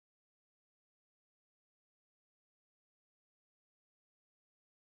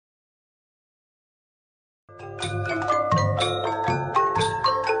ថ្វាយ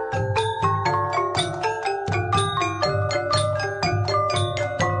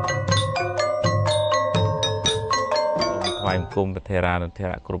បង្គំព្រះថេរានុថេ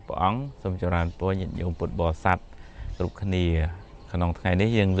រៈគ្រប់ព្រះអង្គសូមចម្រើនពរញាតិញោមពុទ្ធបរិស័ទគ្រប់គ្នាក្នុងថ្ងៃនេះ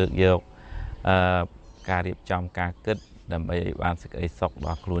យើងលើកយកការរៀបចំការគិតដើម្បីឲ្យបានសេចក្តីសុខដ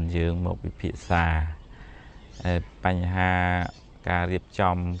ល់ខ្លួនយើងមកពិភាក្សាបញ្ហាការរៀប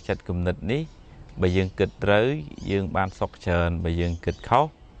ចំចិត្តគំនិតនេះបើយើងគិតត្រូវយើងបានសុខច្រើនបើយើងគិតខុស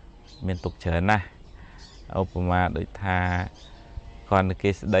មានទុក្ខច្រើនណាស់ឧបមាដូចថាគាត់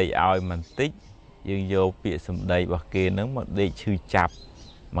គេស្ដីឲ្យបន្តិចយើងយកពាក្យសម្ដីរបស់គេនឹងមកដេកឈឺចាប់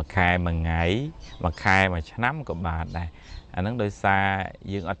មួយខែមួយថ្ងៃមួយខែមួយឆ្នាំក៏បានដែរអាហ្នឹងដោយសារ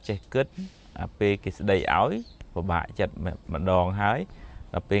យើងអត់ចេះគិតពេលគេស្ដីឲ្យពិបាកចិត្តម្ដងហើយ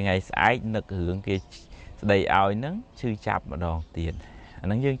ដល់ពេលថ្ងៃស្អែកនឹករឿងគេស្ដីឲ្យហ្នឹងឈឺចាប់ម្ដងទៀតអា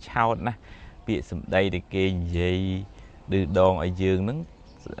ហ្នឹងយើងឆោតណាពាក្យសម្ដីដែលគេនិយាយឌឺដងឲ្យយើងហ្នឹង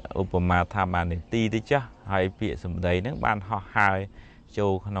ឧបមាថាបាននាទីទៅចុះហើយពាក្យសម្ដីហ្នឹងបានហោះហើរចូ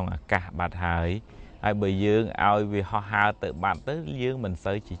លក្នុងអាកាសបាត់ហើយបើយើងឲ្យវាហោះហើរទៅបាត់ទៅយើងមិន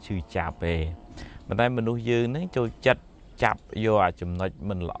សូវជាឈឺចាប់ទេប៉ុន្តែមនុស្សយើងហ្នឹងចូលចិត្តចាប់យកអាចំណុច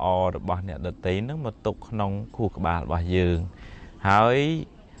មិនល្អរបស់អ្នកដទៃហ្នឹងមកទុកក្នុងខួរក្បាលរបស់យើងហើយ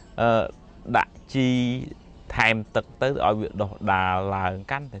ដាក់ជីថែមទឹកទៅឲ្យវាដុះដាលឡើង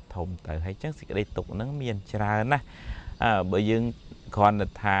កាន់តែធំទៅហើយចឹងសេចក្តីទុកហ្នឹងមានច្រើនណាស់បើយើងគ្រាន់តែ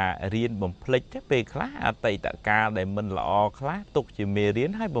ថារៀនបំភ្លេចទៅពេលខ្លះអតីតកាលដែលមិនល្អខ្លះទុកជាមេរៀន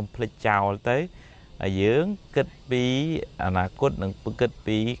ហើយបំភ្លេចចោលទៅហើយយើងគិតពីអនាគតនិងគិត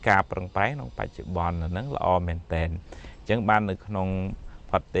ពីការប្រឹងប្រែងក្នុងបច្ចុប្បន្នហ្នឹងល្អមែនតើអញ្ចឹងបាននៅក្នុង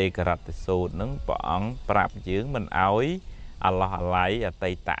ផតេករតសូត្រហ្នឹងព្រះអង្គប្រាប់យើងមិនឲ្យអាឡោះអាល័យអ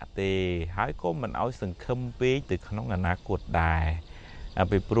តីតទេហើយក៏មិនឲ្យសង្ឃឹមពេកទៅក្នុងអនាគតដែរ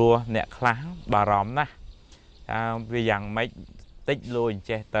ពីព្រោះអ្នកខ្លះបារម្ភណាស់វាយ៉ាងម៉េចតិចលួយ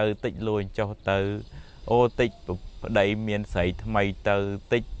ចេះទៅតិចលួយចុះទៅអូតិចប្តីមានស្រីថ្មីទៅ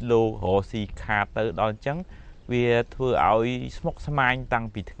តិចលោករកស៊ីខាតទៅដល់អញ្ចឹងវាធ្វើឲ្យស្មុគស្មាញតាំង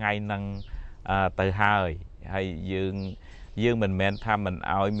ពីថ្ងៃហ្នឹងទៅហើយយើងមិនមែនថាមិន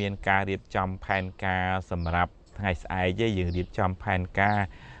ឲ្យមានការរៀបចំផែនការសម្រាប់ថ្ងៃស្អែកទេយើងរៀបចំផែនការ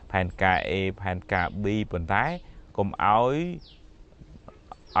A ផែនការ B ប៉ុន្តែកុំឲ្យ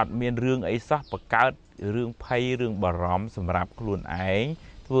អត់មានរឿងអីសោះបង្កើតរឿងភ័យរឿងបារម្ភសម្រាប់ខ្លួនឯង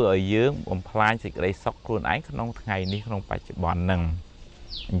ធ្វើឲ្យយើងបំផ្លាញសេចក្តីសុខខ្លួនឯងក្នុងថ្ងៃនេះក្នុងបច្ចុប្បន្នហ្នឹង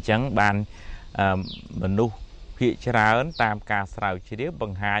អញ្ចឹងបានមនុស្សភាគច្រើនតាមការស្រាវជ្រាវប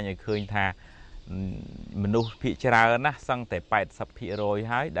ង្ហាញឲ្យឃើញថាមនុស្សភាគច្រើនណាស់សឹងតែ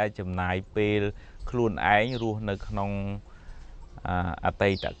 80% ហើយដែលចំណាយពេលខ្លួនឯងរស់នៅក្នុងអ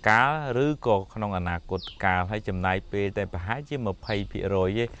តីតកាលឬក៏ក្នុងអនាគតកាលហើយចំណាយពេលតែប្រហែលជា 20% ទេ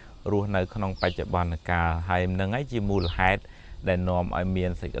រស់នៅក្នុងបច្ចុប្បន្នកាលហើយនឹងឯងជាមូលហេតុដែលនាំឲ្យមា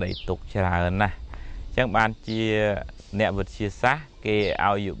នសេចក្តីទុក្ខច្រើនណាស់អញ្ចឹងបានជាអ្នកវិទ្យាសាស្ត្រគេ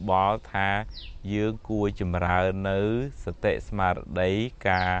ឲ្យយោបល់ថាយើងគួរចម្រើននៅសតិស្មារតី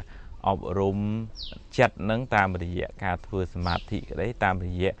ការអប់រំចិត្តនឹងតាមរយៈការធ្វើសមាធិក្តីតាមរ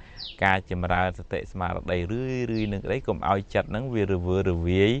យៈការចម្រើនសតិស្មារតីរឿយនឹងក្តីកុំឲ្យចិត្តនឹងវារវើរ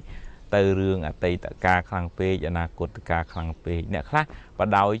វាយទៅរឿងអតីតកាលខ្លាំងពេកអនាគតកាលខ្លាំងពេកអ្នកខ្លះប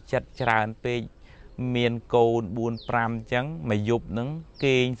ដោយចិត្តច្រើនពេកមានកូន 4-5 អញ្ចឹងមួយយប់ហ្នឹង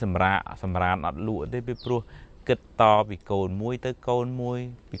គេងសម្រានអត់លក់ទេពីព្រោះគិតតពីកូនមួយទៅកូនមួយ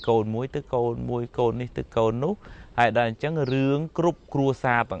ពីកូនមួយទៅកូនមួយកូននេះទៅកូននោះហើយដល់អញ្ចឹងរឿងគ្រប់គ្រួ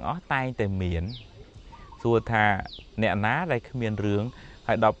សារទាំងអស់តែងតែមានសួរថាអ្នកណាដែលគ្មានរឿង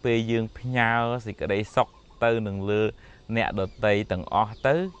ហើយដល់ពេលយើងផ្ញើសេចក្តីសុខទៅនឹងលើអ្នកដតីទាំងអស់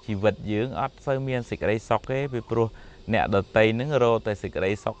ទៅជីវិតយើងអត់សូវមានសេចក្តីសុខទេពីព្រោះអ្នកដតីនឹងរកតែសេចក្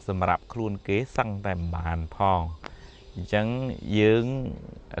តីសុខសម្រាប់ខ្លួនគេសឹងតែមិនបានផងអញ្ចឹងយើង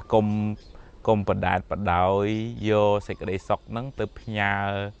កុំបដាតបដោយយកសេចក្តីសុខហ្នឹងទៅផ្ញើ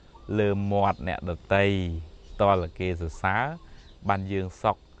លើមាត់អ្នកដតីតលគេសរសើរបានយើង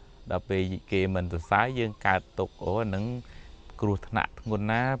សុខដល់ពេលគេមិនសរសើរយើងកើតទុក្ខអូហ្នឹងគ្រោះថ្នាក់ធ្ងន់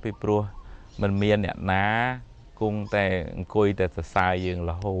ណាស់ពីព្រោះមិនមានអ្នកណាគង់តែអង្គុយតែសរសើរយើង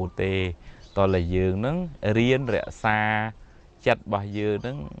រហូតទេតើយើងនឹងរៀនរក្សាចិត្តរបស់យើង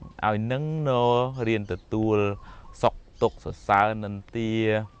នឹងឲ្យនឹងរៀនទទួលសុខទុក្ខសរសើរនិន្ទា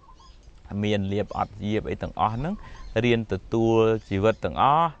មានលៀបអត់យាបអីទាំងអស់ហ្នឹងរៀនទទួលជីវិតទាំងអ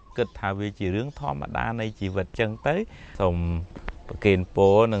ស់គិតថាវាជារឿងធម្មតានៃជីវិតចឹងទៅសូមប្រគេនព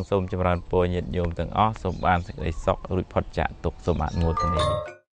រនិងសូមចម្រើនពរញាតិញោមទាំងអស់សូមបានសេចក្តីសុខរួចផុតចាកទុក្ខសូមអនុមោទនា